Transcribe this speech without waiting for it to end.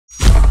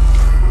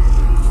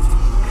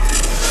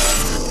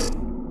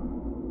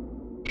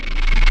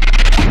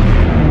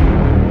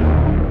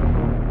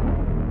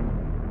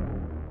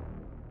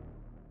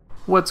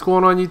What's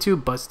going on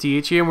YouTube?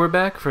 BuzzTH here, and we're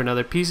back for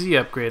another PC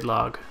upgrade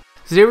log.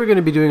 Today we're going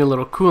to be doing a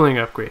little cooling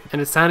upgrade,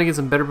 and it's time to get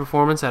some better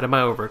performance out of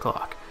my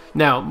overclock.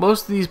 Now,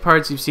 most of these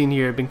parts you've seen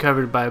here have been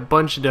covered by a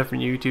bunch of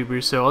different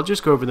YouTubers, so I'll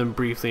just go over them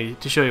briefly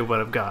to show you what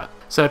I've got.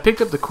 So I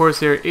picked up the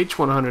Corsair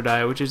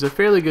H100i, which is a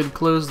fairly good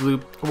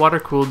closed-loop,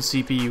 water-cooled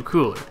CPU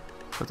cooler.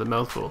 That's a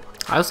mouthful.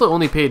 I also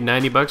only paid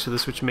 90 bucks for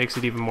this, which makes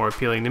it even more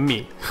appealing to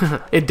me.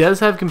 It does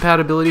have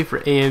compatibility for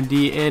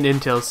AMD and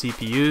Intel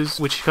CPUs,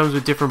 which comes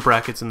with different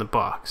brackets in the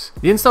box.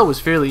 The install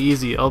was fairly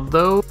easy,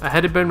 although I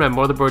had to bend my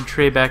motherboard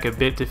tray back a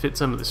bit to fit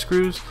some of the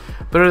screws,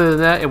 but other than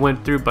that it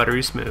went through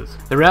buttery smooth.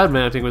 The rad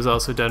mounting was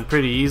also done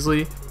pretty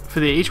easily. For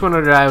the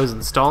H100i I was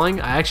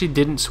installing, I actually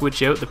didn't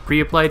switch out the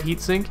pre-applied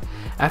heatsink.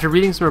 After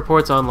reading some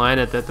reports online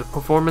that the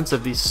performance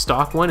of the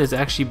stock one is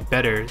actually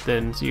better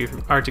than your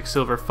Arctic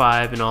Silver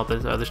 5 and all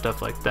this other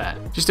stuff like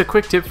that. Just a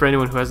quick tip for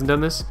anyone who hasn't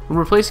done this: when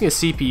replacing a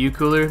CPU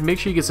cooler, make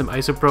sure you get some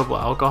isopropyl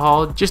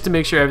alcohol just to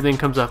make sure everything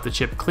comes off the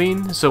chip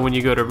clean, so when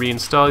you go to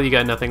reinstall you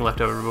got nothing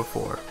left over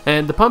before.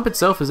 And the pump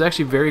itself is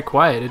actually very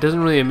quiet. It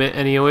doesn't really emit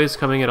any noise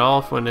coming at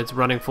all when it's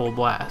running full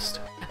blast.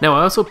 Now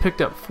I also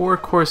picked up 4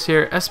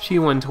 Corsair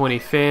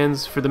SP120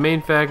 fans for the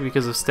main fact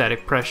because of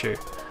static pressure.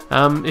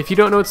 If you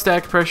don't know what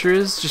static pressure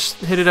is, just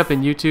hit it up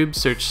in YouTube,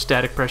 search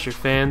static pressure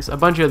fans. A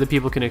bunch of other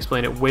people can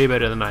explain it way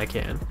better than I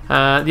can.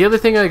 The other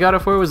thing I got it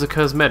for was the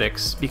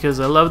cosmetics, because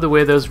I love the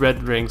way those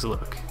red rings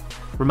look.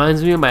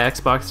 Reminds me of my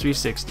Xbox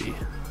 360.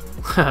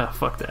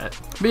 Fuck that.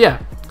 But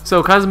yeah,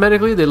 so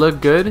cosmetically they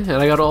look good, and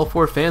I got all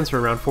 4 fans for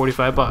around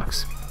 45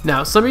 bucks.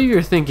 Now, some of you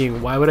are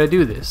thinking, why would I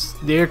do this?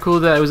 The air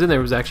cooler that I was in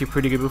there was actually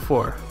pretty good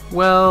before.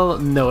 Well,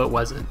 no it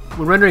wasn't.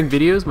 When rendering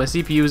videos, my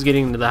CPU was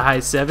getting into the high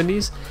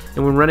 70s,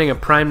 and when running a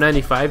Prime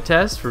 95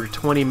 test for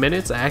 20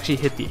 minutes, I actually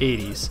hit the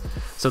 80s.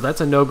 So that's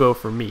a no-go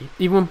for me.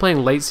 Even when playing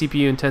light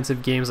CPU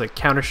intensive games like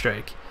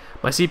Counter-Strike,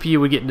 my CPU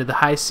would get into the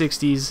high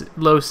 60s,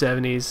 low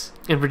 70s,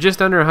 and for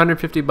just under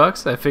 150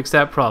 bucks, I fixed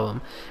that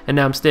problem. And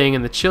now I'm staying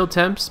in the chill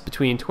temps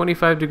between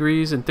 25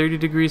 degrees and 30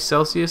 degrees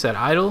Celsius at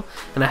idle,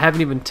 and I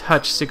haven't even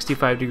touched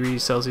 65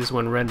 degrees Celsius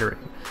when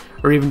rendering,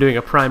 or even doing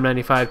a Prime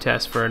 95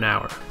 test for an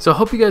hour. So I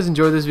hope you guys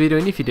enjoyed this video,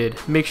 and if you did,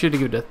 make sure to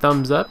give it a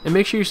thumbs up, and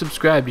make sure you're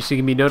subscribed so you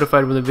can be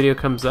notified when the video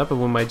comes up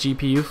and when my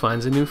GPU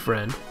finds a new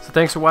friend. So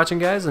thanks for watching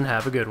guys, and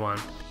have a good one.